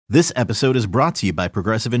This episode is brought to you by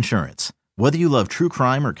Progressive Insurance. Whether you love true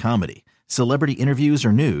crime or comedy, celebrity interviews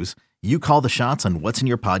or news, you call the shots on what's in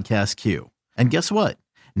your podcast queue. And guess what?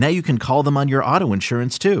 Now you can call them on your auto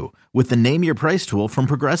insurance too with the Name Your Price tool from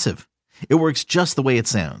Progressive. It works just the way it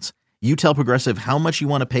sounds. You tell Progressive how much you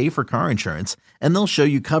want to pay for car insurance, and they'll show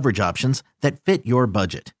you coverage options that fit your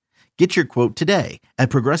budget. Get your quote today at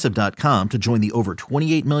Progressive.com to join the over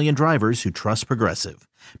 28 million drivers who trust Progressive.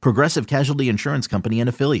 Progressive Casualty Insurance Company and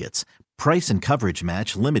Affiliates. Price and coverage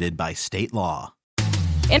match limited by state law.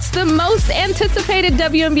 It's the most anticipated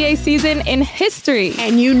WNBA season in history.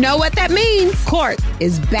 And you know what that means. Court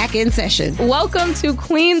is back in session. Welcome to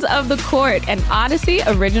Queens of the Court, an Odyssey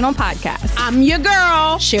original podcast. I'm your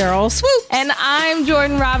girl, Cheryl Swoop. And I'm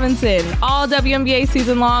Jordan Robinson. All WNBA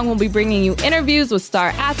season long, we'll be bringing you interviews with star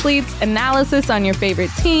athletes, analysis on your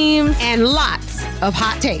favorite teams, and lots of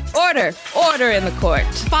hot takes. Order in the court.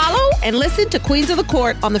 Follow and listen to Queens of the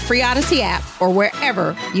Court on the free Odyssey app or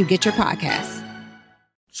wherever you get your podcasts.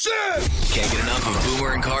 Can't get enough of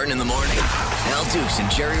Boomer and Carton in the morning? Al Dukes and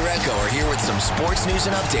Jerry Recco are here with some sports news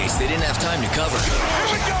and updates they didn't have time to cover. Here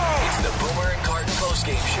we go! It's the Boomer and Carton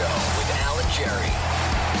postgame show with Al and Jerry.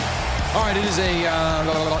 All right, it is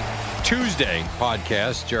a Tuesday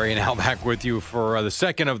podcast. Jerry and Al back with you for the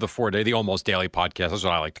second of the 4-day, the almost daily podcast. That's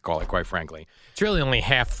what I like to call it, quite frankly. It's really only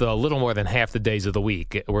a little more than half the days of the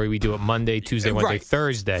week, where we do it Monday, Tuesday, Wednesday,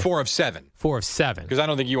 Thursday. 4 of 7. 4 of 7. Because I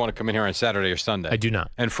don't think you want to come in here on Saturday or Sunday. I do not.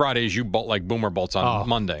 And Fridays, you bolt like Boomer bolts on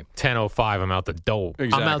Monday. 10:05, I'm out the door.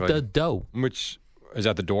 Exactly. I'm out the door. Which, is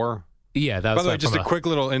that the door? Yeah, that's By the way, just a quick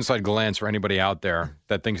little inside glance for anybody out there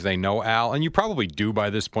that thinks they know Al, and you probably do by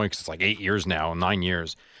this point because it's like 8 years now, 9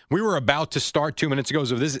 years. We were about to start 2 minutes ago,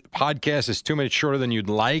 so if this podcast is 2 minutes shorter than you'd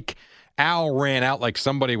like, Al ran out like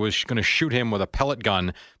somebody was going to shoot him with a pellet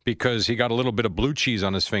gun because he got a little bit of blue cheese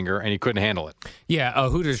on his finger and he couldn't handle it. Yeah,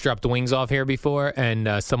 Hooters dropped the wings off here before,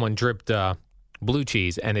 and someone dripped blue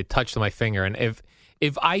cheese, and it touched my finger. And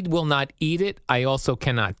if I will not eat it, I also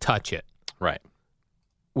cannot touch it. Right.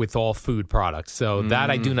 With all food products. So that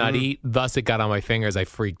I do not eat, thus it got on my fingers. I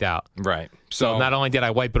freaked out. Right. So not only did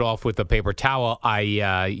I wipe it off with a paper towel,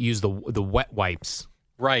 I used the wet wipes.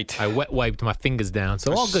 Right. I wet wiped my fingers down.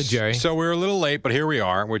 So all good, Jerry. So we're a little late, but here we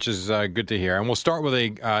are, which is good to hear. And we'll start with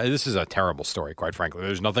this is a terrible story, quite frankly.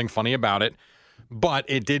 There's nothing funny about it, but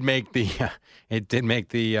it did make the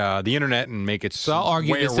internet and make its So I'll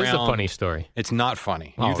argue way this around. is a funny story. It's not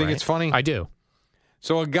funny. All You think right. it's funny? I do.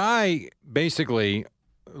 So a guy basically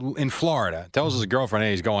in Florida tells his girlfriend,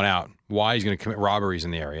 hey, he's going out. Why? He's going to commit robberies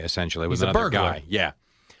in the area, essentially, with He's a another burglar. guy. Yeah.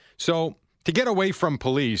 So to get away from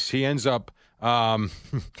police, he ends up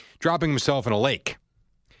dropping himself in a lake.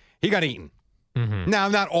 He got eaten. Mm-hmm. Now,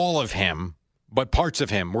 not all of him, but parts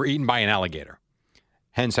of him were eaten by an alligator.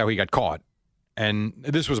 Hence how he got caught. And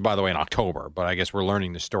this was, by the way, in October, but I guess we're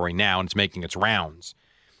learning the story now, and it's making its rounds.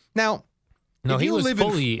 Now, No, if he you was live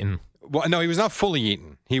fully eaten. Well, no, he was not fully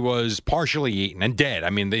eaten. He was partially eaten and dead. I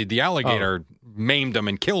mean, the alligator maimed him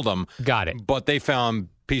and killed him. Got it. But they found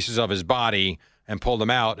pieces of his body and pulled him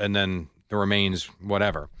out, and then the remains,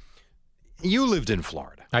 whatever. You lived in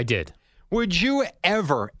Florida. I did. Would you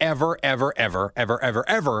ever, for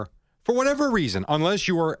whatever reason, unless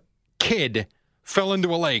your kid fell into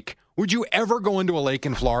a lake, would you ever go into a lake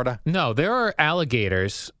in Florida? No, there are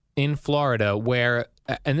alligators in Florida where,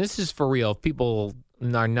 and this is for real, people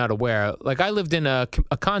are not aware. Like I lived in a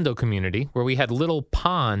condo community where we had little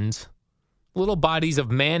ponds, little bodies of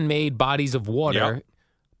man-made bodies of water,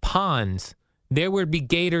 ponds. There would be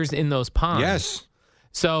gators in those ponds. Yes.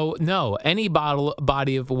 So, no, any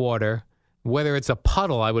body of water, whether it's a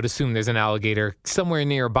puddle, I would assume there's an alligator somewhere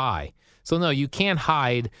nearby. So, no, you can't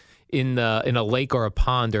hide in a lake or a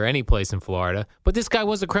pond or any place in Florida. But this guy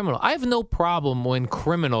was a criminal. I have no problem when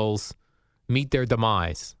criminals meet their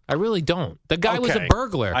demise. I really don't. The guy was a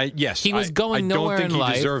burglar. He was going nowhere in life. I don't think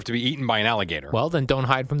he deserved to be eaten by an alligator. Well, then don't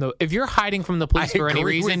hide from the... If you're hiding from the police for any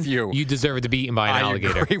reason, you deserve to be eaten by an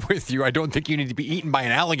alligator. I agree with you. I don't think you need to be eaten by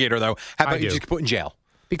an alligator, though. How about you just get put in jail?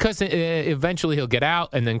 Because eventually he'll get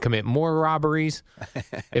out and then commit more robberies.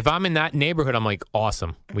 If I'm in that neighborhood, I'm like,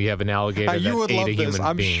 awesome. We have an alligator that ate a human being.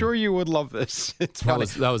 I'm sure you would love this. It's funny.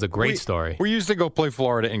 That was a great story. We used to go play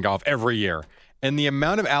Florida in golf every year. And the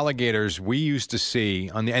amount of alligators we used to see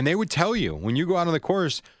and they would tell you when you go out on the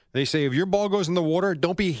course, they say, if your ball goes in the water,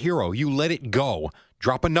 don't be a hero. You let it go.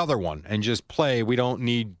 Drop another one and just play. We don't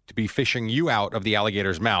need to be fishing you out of the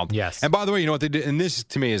alligator's mouth. Yes. And by the way, you know what they did? And this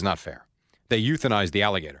to me is not fair. They euthanized the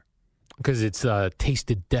alligator. Because it's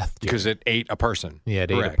tasted death. Because it ate a person. Yeah,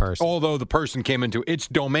 it ate a person. Although the person came into its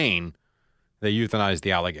domain They euthanized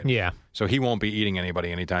the alligator. Yeah. So he won't be eating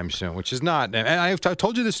anybody anytime soon, which is not. And I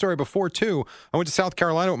told you this story before, too. I went to South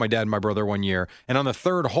Carolina with my dad and my brother one year, and on the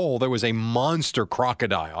third hole, there was a monster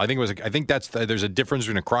crocodile. I think there's a difference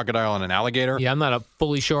between a crocodile and an alligator. Yeah, I'm not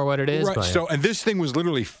fully sure what it is. Right. But So, and this thing was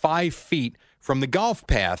literally 5 feet from the golf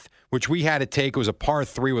path, which we had to take. It was a par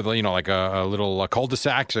 3 with, like a little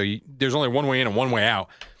cul-de-sac. So there's only one way in and one way out.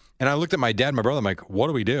 And I looked at my dad and my brother. I'm like, what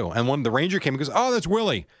do we do? And the ranger came and goes, oh, that's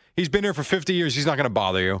Willie. He's been here for 50 years. He's not going to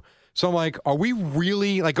bother you. So I'm like, are we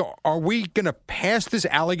really, are we going to pass this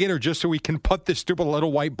alligator just so we can put this stupid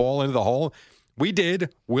little white ball into the hole? We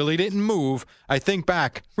did. Willie didn't move. I think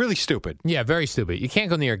back, really stupid. Yeah, very stupid. You can't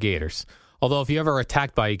go near gators. Although if you ever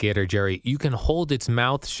attacked by a gator, Jerry, you can hold its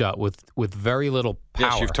mouth shut with very little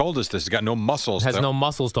power. Yes, you've told us this. It's got no muscles. It has no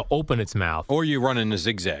muscles to open its mouth. Or you run in a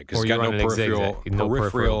zigzag because Or it's you got run no in a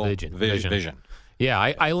peripheral zigzag. Vision. Yeah,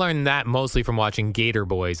 I learned that mostly from watching Gator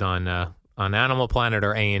Boys on Animal Planet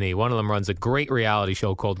or A&E. One of them runs a great reality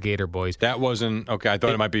show called Gator Boys. That wasn't okay. I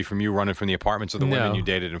thought it might be from you running from the apartments of the women you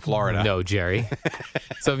dated in Florida. No, Jerry.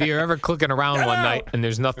 So if you're ever clicking around one night and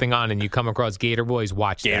there's nothing on and you come across Gator Boys,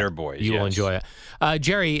 watch Gator that. Boys. You will enjoy it.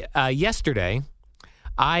 Jerry, yesterday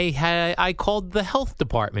I called the health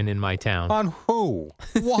department in my town. On who?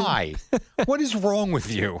 Why? What is wrong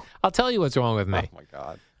with you? I'll tell you what's wrong with me. Oh my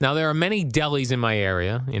God. Now there are many delis in my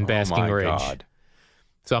area in Basking Ridge. God.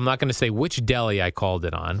 So I'm not going to say which deli I called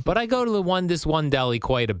it on, but I go to this one deli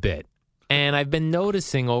quite a bit. And I've been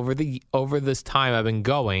noticing over this time I've been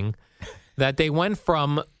going that they went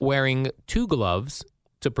from wearing 2 gloves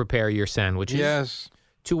to prepare your sandwiches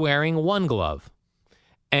to wearing 1 glove.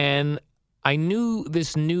 And I knew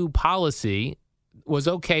this new policy was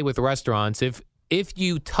okay with restaurants if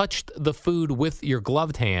you touched the food with your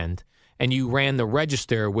gloved hand and you ran the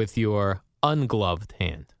register with your ungloved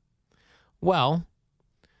hand. Well,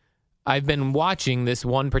 I've been watching this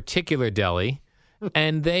one particular deli,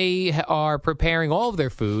 and they are preparing all of their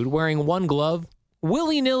food, wearing 1 glove,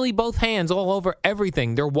 willy-nilly, both hands all over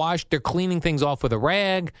everything. They're cleaning things off with a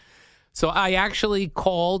rag. So I actually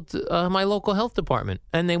called my local health department,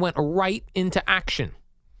 and they went right into action.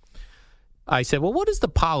 I said, well, what is the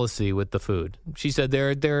policy with the food? She said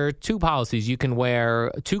there are 2 policies. You can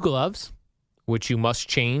wear 2 gloves, which you must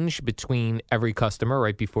change between every customer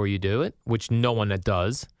right before you do it, which no one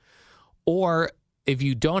does. Or if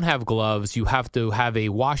you don't have gloves, you have to have a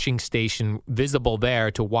washing station visible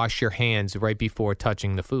there to wash your hands right before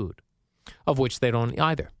touching the food, of which they don't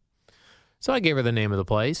either. So I gave her the name of the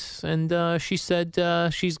place, and she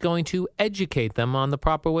said she's going to educate them on the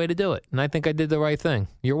proper way to do it. And I think I did the right thing.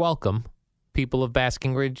 You're welcome, people of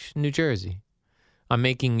Basking Ridge, New Jersey. I'm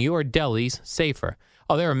making your delis safer.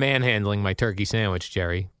 Oh, they were manhandling my turkey sandwich,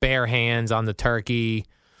 Jerry. Bare hands on the turkey.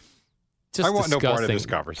 Just I want disgusting. no part of this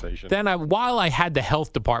conversation. Then while I had the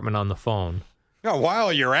health department on the phone. No,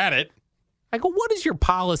 while you're at it. I go, what is your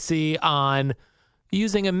policy on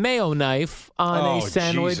using a mayo knife on a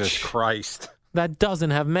sandwich Jesus Christ. that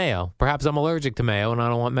doesn't have mayo? Perhaps I'm allergic to mayo and I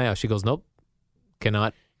don't want mayo. She goes, nope,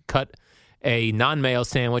 cannot cut a non-mayo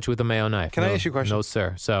sandwich with a mayo knife. Can I ask you a question? No,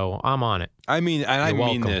 sir. So I'm on it. I mean, and I You're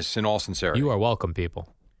mean welcome. this in all sincerity. You are welcome, people.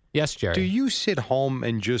 Yes, Jerry. Do you sit home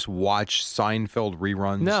and just watch Seinfeld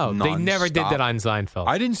reruns? No, they never did that on Seinfeld.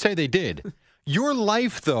 I didn't say they did. Your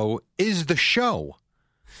life, though, is the show.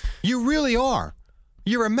 You really are.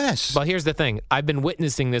 You're a mess. But here's the thing. I've been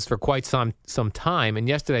witnessing this for quite some time. And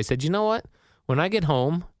yesterday I said, you know what? When I get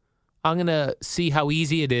home, I'm going to see how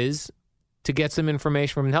easy it is to get some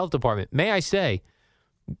information from the health department. May I say,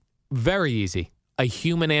 very easy. A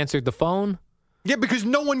human answered the phone. Yeah, because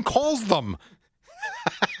no one calls them.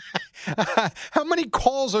 How many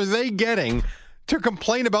calls are they getting to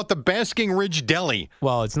complain about the Basking Ridge Deli?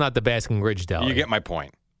 Well, it's not the Basking Ridge Deli. You get my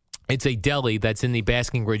point. It's a deli that's in the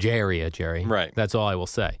Basking Ridge area, Jerry. Right. That's all I will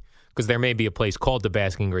say. Because there may be a place called the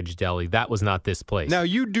Basking Ridge Deli. That was not this place. Now,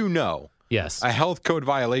 you do know yes. a health code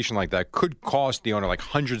violation like that could cost the owner like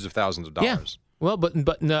hundreds of thousands of dollars. Yeah. Well, but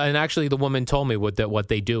no, and actually the woman told me what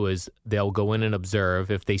they do is they'll go in and observe.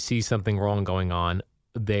 If they see something wrong going on,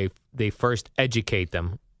 they first educate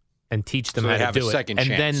them and teach them So how they to have do a it. second and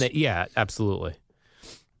chance. then yeah, absolutely.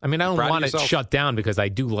 I mean, I don't Proud of want it yourself. shut down because I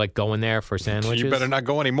do like going there for sandwiches. You better not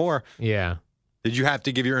go anymore. Yeah. Did you have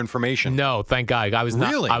to give your information? No, thank God. I was not.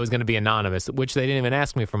 Really? I was going to be anonymous, which they didn't even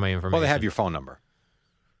ask me for my information. Well, they have your phone number.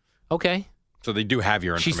 Okay. So they do have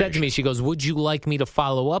your She information. said to me, she goes, "Would you like me to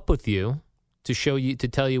follow up with you to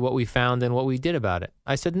tell you what we found and what we did about it?"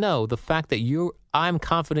 I said, "No. The fact that I'm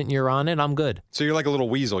confident you're on it, I'm good." So you're like a little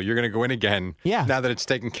weasel. You're going to go in again Yeah. now that it's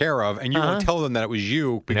taken care of, and you won't tell them that it was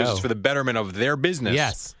you because No. it's for the betterment of their business.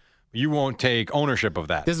 Yes. You won't take ownership of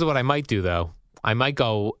that. This is what I might do, though. I might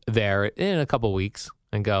go there in a couple weeks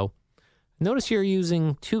and go, notice you're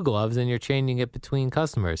using 2 gloves and you're changing it between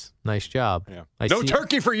customers. Nice job. Yeah. No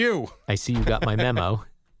turkey for you. I see you got my memo. Oh,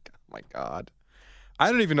 my God.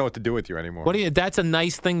 I don't even know what to do with you anymore. That's a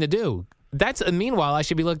nice thing to do. Meanwhile, I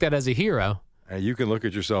should be looked at as a hero. You can look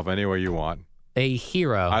at yourself any way you want. A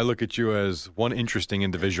hero. I look at you as one interesting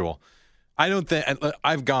individual. I don't think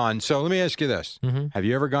I've gone. So let me ask you this: Have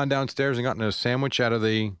you ever gone downstairs and gotten a sandwich out of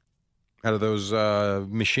those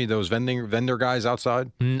those vendor guys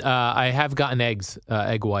outside? I have gotten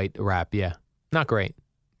egg white wrap. Yeah, not great.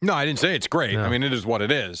 No, I didn't say it's great. No. I mean, it is what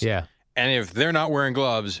it is. Yeah. And if they're not wearing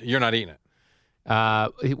gloves, you're not eating it.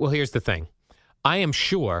 Well, here's the thing. I am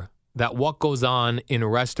sure that what goes on in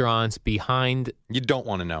restaurants behind... You don't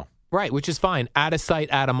want to know. Right, which is fine. Out of sight,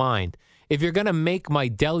 out of mind. If you're going to make my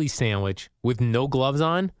deli sandwich with no gloves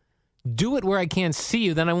on, do it where I can't see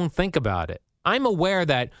you, then I won't think about it. I'm aware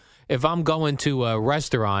that if I'm going to a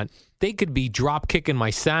restaurant, they could be drop kicking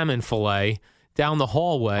my salmon fillet down the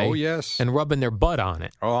hallway. Oh, yes. And rubbing their butt on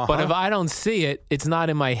it. Uh-huh. But if I don't see it, it's not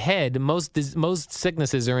in my head. Most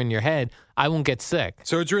sicknesses are in your head. I won't get sick.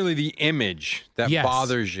 So it's really the image that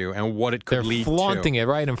bothers you and what it could lead to. They're flaunting it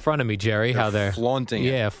right in front of me, Jerry. They're flaunting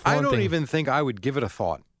it. Yeah, flaunting. I don't even think I would give it a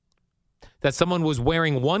thought. That someone was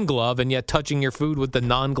wearing one glove and yet touching your food with the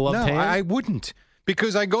non-gloved hand? No, I wouldn't.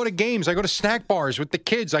 Because I go to games, I go to snack bars with the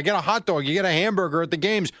kids. I get a hot dog, you get a hamburger at the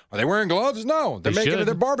games. Are they wearing gloves? No, they're making it.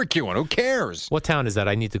 They're barbecuing. Who cares? What town is that?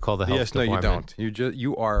 I need to call the health department. No, you don't.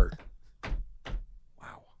 You are.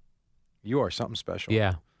 Wow, you are something special.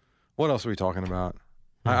 Yeah. What else are we talking about?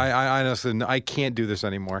 I honestly, I can't do this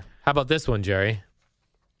anymore. How about this one, Jerry?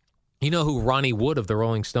 You know who Ronnie Wood of the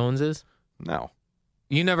Rolling Stones is? No.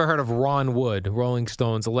 You never heard of Ron Wood, Rolling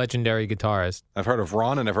Stones, a legendary guitarist. I've heard of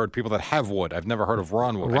Ron, and I've heard people that have Wood. I've never heard of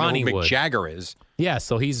Ron Wood. Ronnie I know who Wood. Mick Jagger is. Yeah,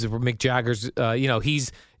 so he's Mick Jagger's.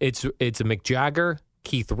 It's a Mick Jagger,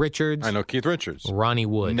 Keith Richards. I know Keith Richards. Ronnie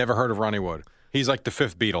Wood. Never heard of Ronnie Wood. He's like the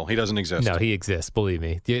 5th Beatle. He doesn't exist. No, he exists. Believe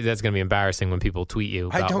me, that's going to be embarrassing when people tweet you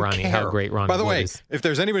about Ronnie. Care. How great Ronnie By the Wood way, is. if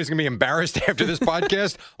there's anybody who's going to be embarrassed after this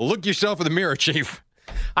podcast, look yourself in the mirror, Chief.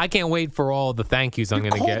 I can't wait for all the thank yous I'm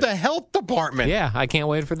going to get. Call the health department. Yeah, I can't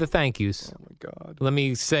wait for the thank yous. Oh, my God. Let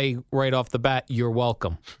me say right off the bat, you're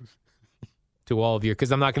welcome to all of you,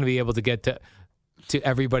 because I'm not going to be able to get to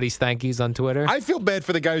everybody's thank yous on Twitter. I feel bad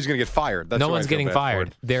for the guy who's going to get fired. That's no who one's I feel getting bad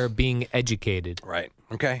fired. for. They're being educated. Right.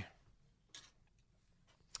 Okay.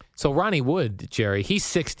 So Ronnie Wood, Jerry, he's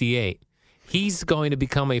 68. He's going to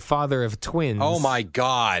become a father of twins. Oh, my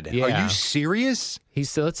God. Yeah. Are you serious?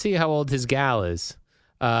 Let's see how old his gal is.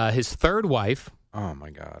 His third wife. Oh,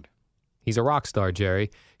 my God. He's a rock star,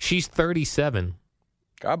 Jerry. She's 37.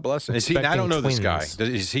 God bless him. I don't know Expecting this guy.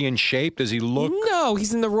 twins. Is he in shape? Does he look? No,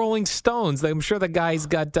 he's in the Rolling Stones. I'm sure the guy's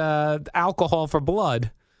got alcohol for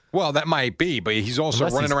blood. Well, that might be, but he's also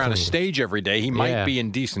Unless running he's around a clean. stage every day. He might be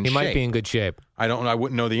in decent shape. He might be in good shape. I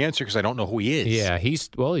wouldn't know the answer because I don't know who he is. Yeah, he's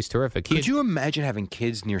terrific. Could you imagine having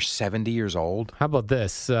kids near 70 years old? How about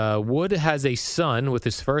this? Wood has a son with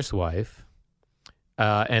his first wife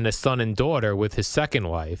and a son and daughter with his second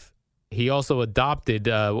wife. He also adopted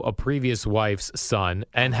a previous wife's son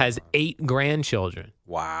and has 8 grandchildren.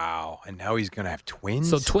 Wow. And now he's going to have twins?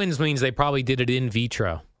 So twins means they probably did it in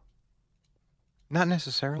vitro. Not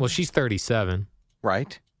necessarily. Well, she's 37.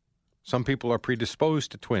 Right. Some people are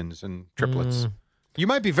predisposed to twins and triplets. You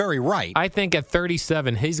might be very right. I think at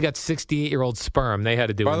 37, he's got 68-year-old sperm. They had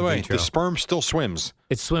to do By it the in way, vitro. the sperm still swims.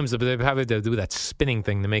 It swims, but they have to do that spinning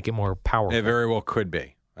thing to make it more powerful. It very well could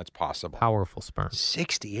be. That's possible. Powerful sperm.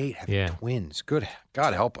 68 having twins. Good.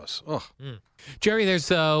 God help us. Ugh. Jerry, there's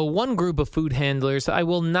one group of food handlers I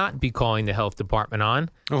will not be calling the health department on,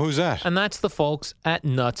 Oh, who's that? and that's the folks at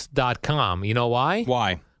nuts.com. You know why?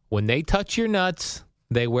 Why? When they touch your nuts,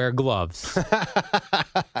 they wear gloves.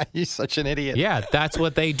 You're such an idiot. Yeah, that's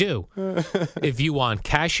what they do. If you want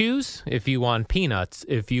cashews, if you want peanuts,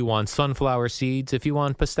 if you want sunflower seeds, if you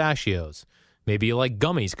want pistachios, maybe you like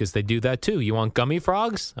gummies because they do that too. You want gummy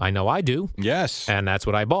frogs? I know I do. Yes. And that's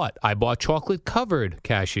what I bought. I bought chocolate-covered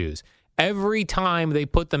cashews. Every time they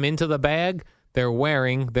put them into the bag, they're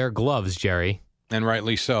wearing their gloves, Jerry. And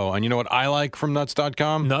rightly so. And you know what I like from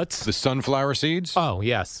nuts.com? Nuts? The sunflower seeds. Oh,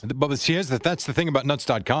 yes. But see, that's the thing about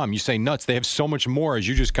nuts.com. You say nuts, they have so much more, as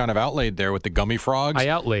you just kind of outlaid there with the gummy frogs. I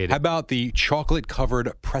outlaid it. How about the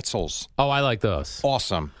chocolate-covered pretzels? Oh, I like those.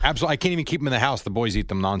 Awesome. Absolutely. I can't even keep them in the house. The boys eat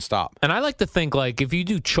them nonstop. And I like to think, like, if you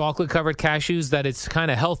do chocolate-covered cashews, that it's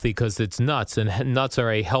kind of healthy because it's nuts, and nuts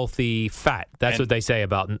are a healthy fat. That's what they say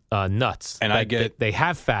about nuts. And I get... They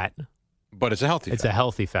have fat. But it's a healthy It's fat. a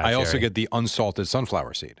healthy fat. I also Jerry. get the unsalted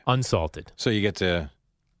sunflower seed. unsalted. So you get to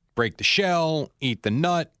break the shell, eat the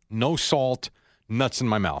nut, no salt, nuts in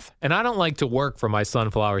my mouth. And I don't like to work for my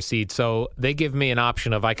sunflower seed, so they give me an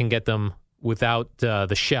option of I can get them without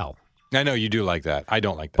the shell. I know you do like that. I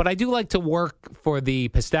don't like that. But I do like to work for the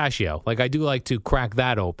pistachio. Like I do like to crack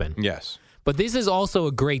that open. Yes. But this is also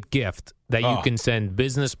a great gift that you Oh. can send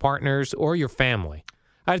business partners or your family.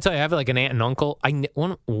 I have to tell you, I have like an aunt and uncle.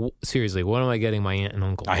 Seriously, what am I getting my aunt and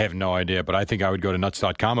uncle? I have no idea, but I think I would go to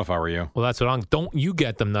nuts.com if I were you. Well, that's what I'm. Don't you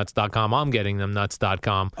get them nuts.com. I'm getting them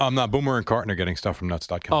nuts.com. I'm not. Boomer and Carton are getting stuff from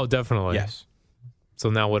nuts.com. Oh, definitely. yes. So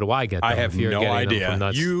now what do I get? I them have if you're no getting them idea. from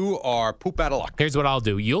nuts? You are poop out of luck. Here's what I'll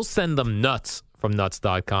do. You'll send them nuts from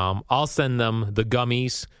nuts.com. I'll send them the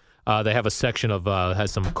gummies. They have a section of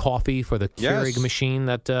has some coffee for the Keurig Yes. machine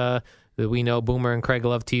that we know Boomer and Craig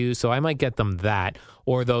love to use. So I might get them that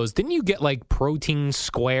or those. Didn't you get like protein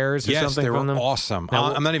squares or Yes, something they were from them? awesome.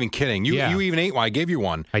 Now, I'm not even kidding. You Yeah. you even ate one. I gave you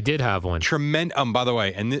one. I did have one. By the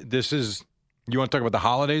way, and this is, you want to talk about the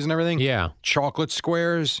holidays and everything? Yeah, Chocolate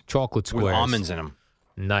squares chocolate squares. with almonds in them.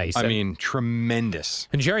 Nice. I mean, tremendous.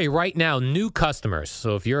 And Jerry, right now, new customers.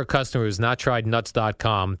 So if you're a customer who's not tried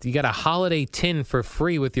nuts.com, you get a holiday tin for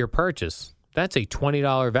free with your purchase. That's a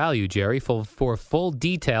 $20 value, Jerry. For full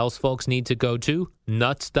details, folks need to go to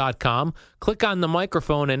nuts.com, click on the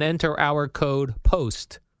microphone, and enter our code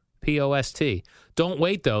POST, P-O-S-T. Don't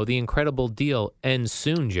wait, though. The incredible deal ends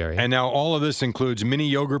soon, Jerry. And now all of this includes mini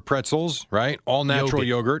yogurt pretzels, right? All natural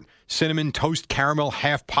yogurt, cinnamon toast caramel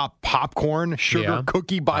half pop popcorn, sugar Yeah,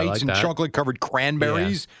 cookie I bites, like and that. chocolate covered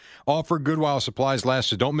cranberries. Offer good while supplies last,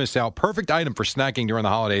 so don't miss out. Perfect item for snacking during the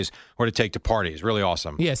holidays or to take to parties. Really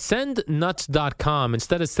awesome. Yeah, send nuts.com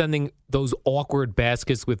instead of sending those awkward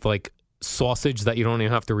baskets with like sausage that you don't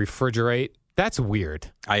even have to refrigerate. That's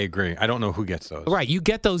weird. I agree. I don't know who gets those. Right, you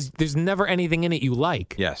get those. There's never anything in it you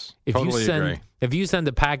like. Yes, If totally you send agree. if you send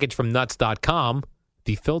a package from nuts.com,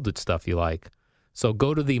 be filled with stuff you like. So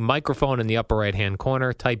go to the microphone in the upper right-hand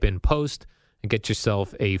corner, type in post, and get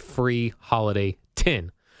yourself a free holiday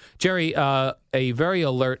tin. Jerry, a very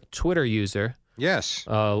alert Twitter user Yes.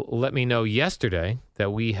 let me know yesterday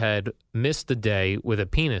that we had missed the day with a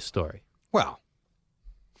penis story. Well,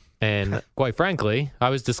 And quite frankly, I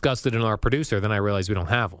was disgusted in our producer. Then I realized we don't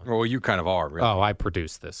have one. well, you kind of are, really. Oh, I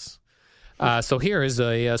produced this. So here is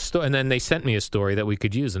a story, and then they sent me a story that we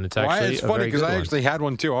could use, and it's actually it's a funny very because good I one. actually had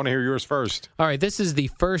one too. I want to hear yours first. All right, this is the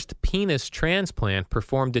first penis transplant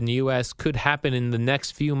performed in the U.S. Could happen in the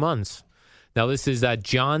next few months. Now, this is at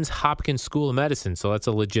Johns Hopkins School of Medicine, so that's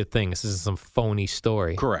a legit thing. This isn't some phony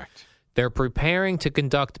story. Correct. They're preparing to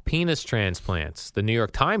conduct penis transplants. The New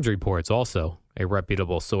York Times reports, also a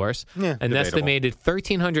reputable source. Yeah, An debatable. estimated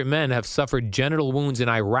 1,300 men have suffered genital wounds in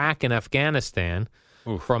Iraq and Afghanistan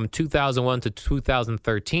from 2001 to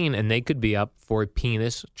 2013, and they could be up for a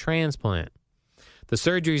penis transplant. The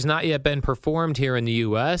surgery has not yet been performed here in the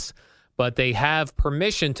U.S., but they have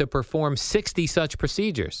permission to perform 60 such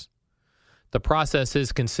procedures. The process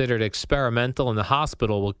is considered experimental, and the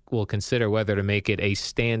hospital will consider whether to make it a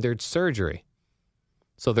standard surgery.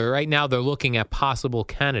 So right now they're looking at possible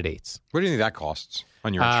candidates. What do you think that costs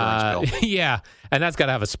on your insurance bill? Yeah, and that's got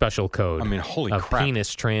to have a special code. I mean, holy a crap.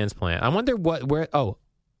 penis transplant. I wonder where. Oh,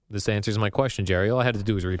 this answers my question, Jerry. All I had to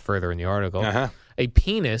do was read further in the article. Uh-huh. A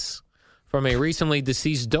penis from a recently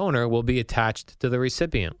deceased donor will be attached to the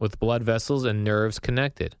recipient with blood vessels and nerves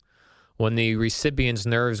connected. When the recipient's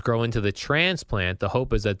nerves grow into the transplant, the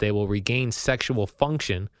hope is that they will regain sexual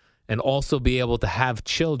function and also be able to have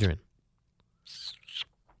children.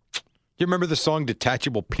 You remember the song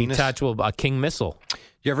Detachable Penis? Detachable King Missile.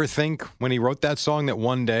 You ever think when he wrote that song that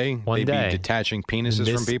one day they'd day. be detaching penises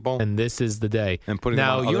And from people? And this is the day. And putting them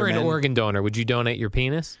now, on other you're an men? organ donor. Would you donate your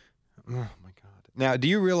penis? Oh, my God. Now, do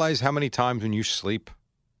you realize how many times when you sleep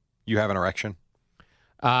you have an erection?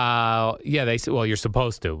 Yeah, they say, well, you're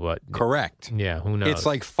supposed to, but Correct. yeah, who knows? It's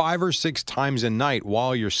like 5 or 6 times a night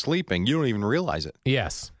while you're sleeping. You don't even realize it.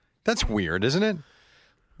 yes. That's weird, isn't it?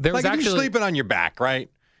 There was Like if actually you're sleeping on your back,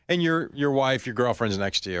 right? And your wife, your girlfriend's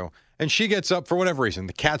next to you, and she gets up for whatever reason.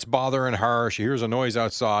 The cat's bothering her. She hears a noise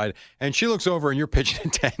outside, and she looks over, and you're pitching a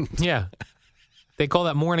tent. yeah. They call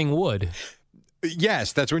that morning wood.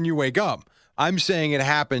 Yes, that's when you wake up. I'm saying it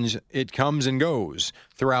happens. It comes and goes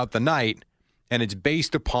throughout the night, and it's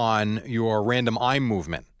based upon your random eye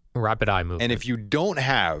movement. Rapid eye movement. And if you don't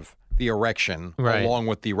have the erection Right. along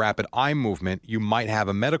with the rapid eye movement, you might have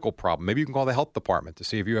a medical problem. Maybe you can call the health department to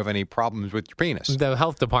see if you have any problems with your penis. The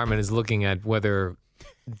health department is looking at whether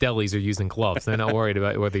delis are using gloves. They're not worried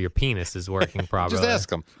about whether your penis is working properly. Just ask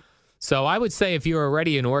them. So I would say if you're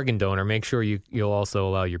already an organ donor, make sure you'll also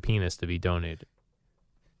allow your penis to be donated.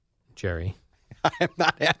 Jerry. I'm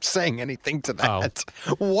not saying anything to that.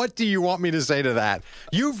 Oh. What do you want me to say to that?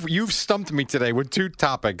 You've stumped me today with two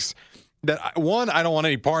topics that, one, I don't want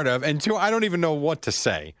any part of, and two, I don't even know what to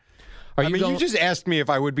say. You just asked me if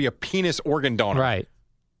I would be a penis organ donor. Right.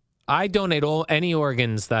 I donate any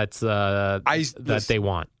organs that they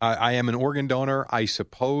want. I am an organ donor. I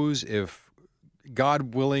suppose if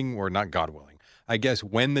God willing, or not God willing, I guess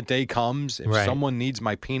when the day comes, if someone needs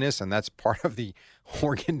my penis and that's part of the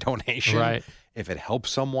organ donation, if it helps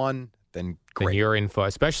someone, then great. Then you're in for,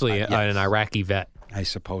 especially an Iraqi vet. I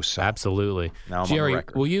suppose so. Absolutely. Now I'm Jerry, on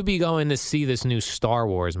record. will you be going to see this new Star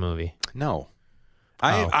Wars movie? No.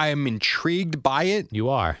 I am intrigued by it. You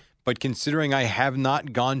are. But considering I have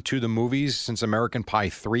not gone to the movies since American Pie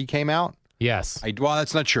 3 came out. Yes. Well,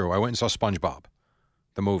 that's not true. I went and saw SpongeBob,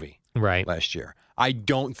 the movie, last year. I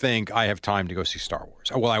don't think I have time to go see Star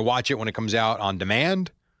Wars. Will I watch it when it comes out on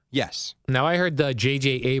demand? Yes. Now, I heard J.J.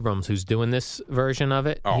 Abrams, who's doing this version of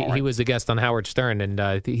it, he was a guest on Howard Stern, and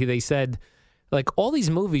they said, like, all these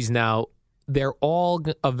movies now, they're all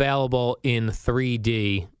available in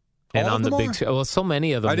 3D. And all on the big screen. Well, so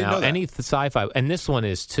many of them now. Any sci-fi. And this one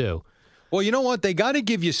is too. Well, you know what? They got to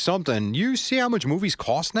give you something. You see how much movies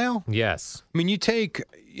cost now? Yes. I mean,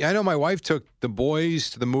 I know my wife took the boys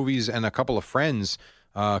to the movies and a couple of friends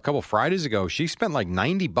a couple of Fridays ago. She spent like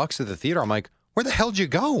 $90 at the theater. I'm like, where the hell did you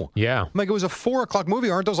go? Yeah. I'm like, it was a 4:00 movie.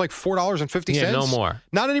 Aren't those like $4.50? Yeah, no more.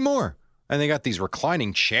 Not anymore. And they got these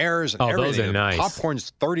reclining chairs and everything. Those are nice.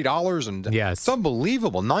 Popcorn's $30, and it's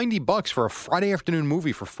unbelievable. $90 for a Friday afternoon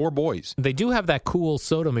movie for 4 boys. They do have that cool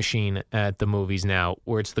soda machine at the movies now,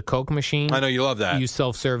 where it's the Coke machine. I know you love that. You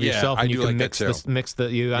self-serve yourself, and you can mix the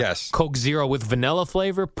you got Coke Zero with vanilla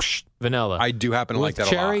flavor, vanilla. I do happen to like that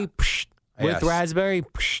cherry, a lot. With raspberry,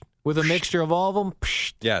 with a mixture of all of them.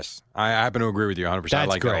 Yes, I happen to agree with you 100%. I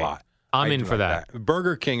like that a lot. I'm in for that.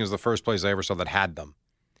 Burger King is the first place I ever saw that had them.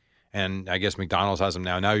 And I guess McDonald's has them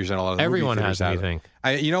now. Now you're saying a lot of everyone has them, I think.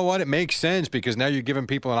 You know what? It makes sense because now you're giving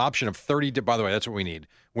people an option of 30. By the way, that's what we need.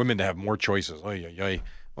 Women to have more choices.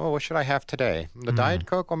 Oh, what should I have today? The Diet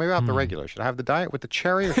Coke? Or maybe I'll have the regular. Should I have the Diet with the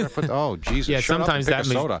cherry? Or should I put the, Jesus. Yeah, sometimes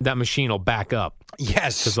that machine will back up.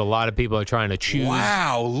 Yes. Because a lot of people are trying to choose.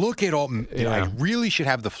 Wow, look at all. I really should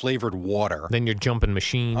have the flavored water. Then you're jumping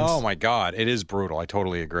machines. Oh, my God. It is brutal. I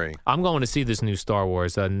totally agree. I'm going to see this new Star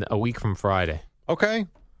Wars a week from Friday. Okay.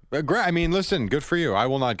 Great. I mean, listen, good for you. I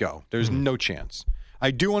will not go. There's no chance.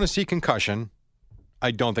 I do want to see Concussion.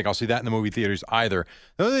 I don't think I'll see that in the movie theaters either.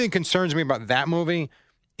 The other thing that concerns me about that movie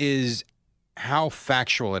is how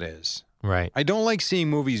factual it is. Right. I don't like seeing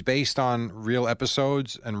movies based on real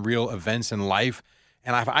episodes and real events in life.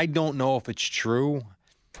 And I don't know if it's true.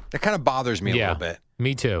 That kind of bothers me a little bit.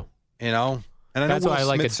 Me too. You know? And I know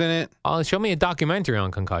Will Smith's in it. Show me a documentary on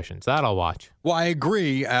concussions. That I'll watch. Well, I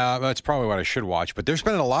agree. That's probably what I should watch. But they're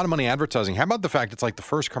spending a lot of money advertising. How about the fact it's like the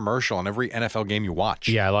first commercial on every NFL game you watch?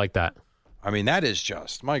 Yeah, I like that. I mean, that is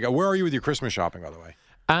just, my God. Where are you with your Christmas shopping, by the way?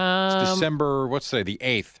 It's December, what's today, the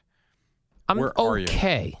 8th. Where are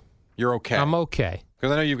you? You're okay? I'm okay.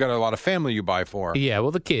 Because I know you've got a lot of family you buy for. Yeah, well,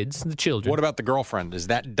 the kids, the children. What about the girlfriend? Is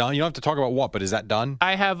that done? You don't have to talk about what, but is that done?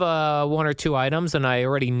 I have 1 or 2 items, and I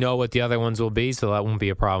already know what the other ones will be, so that won't be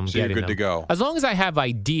a problem so getting you're good to go. As long as I have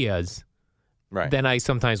ideas, then I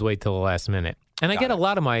sometimes wait till the last minute. And I get a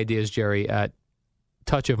lot of my ideas, Jerry, at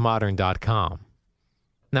touchofmodern.com.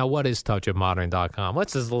 Now, what is touchofmodern.com?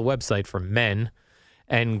 What's this little website for men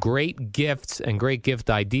and great gifts and great gift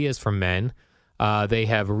ideas for men. They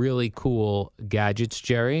have really cool gadgets,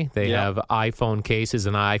 Jerry. They have iPhone cases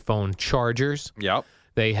and iPhone chargers. Yep.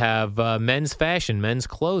 They have men's fashion, men's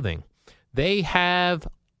clothing. They have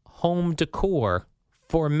home decor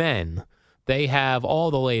for men. They have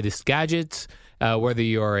all the latest gadgets, whether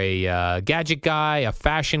you're a gadget guy, a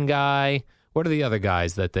fashion guy. What are the other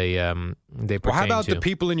guys that they pertain Well, how about to? the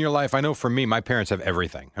people in your life? I know for me, my parents have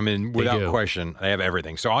everything. I mean, without question, they have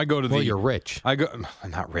everything. So I go to Well, you're rich. I'm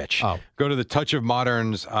not rich. Oh. Go to the Touch of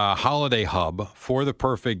Modern's holiday hub for the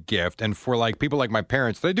perfect gift. And for like people like my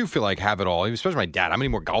parents, they do feel like have it all, especially my dad. How many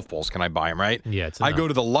more golf balls can I buy him, right? Yeah, it's I enough. go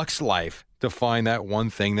to the Lux Life to find that one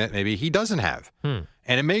thing that maybe he doesn't have. And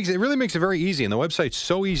it really makes it very easy. And the website's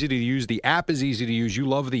so easy to use. The app is easy to use. You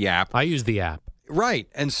love the app. I use the app. Right.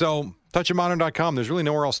 And so touchofmodern.com, there's really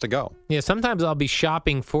nowhere else to go. Yeah, sometimes I'll be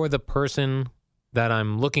shopping for the person that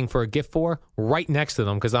I'm looking for a gift for right next to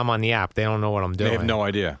them because I'm on the app. They don't know what I'm doing. They have no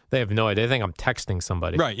idea. They have no idea. They think I'm texting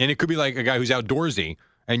somebody. Right. And it could be like a guy who's outdoorsy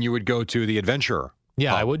and you would go to the Adventurer.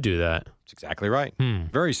 Yeah, I would do that. That's exactly right.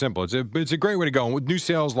 Very simple. It's a great way to go. And with new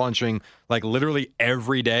sales launching like literally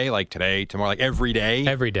every day, like today, tomorrow, like every day.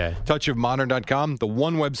 Every day. touchofmodern.com, the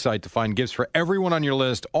one website to find gifts for everyone on your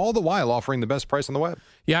list, all the while offering the best price on the web.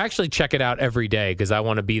 Yeah, I actually check it out every day because I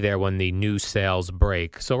want to be there when the new sales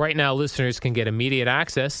break. So right now, listeners can get immediate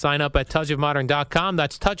access. Sign up at touchofmodern.com.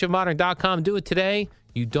 That's touchofmodern.com. Do it today.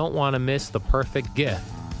 You don't want to miss the perfect gift.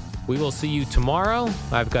 We will see you tomorrow.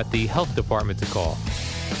 I've got the health department to call.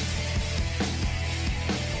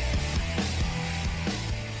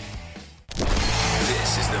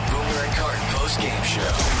 This is the Boomer and Carton postgame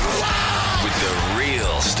show with the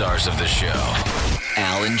real stars of the show,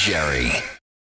 Al and Jerry.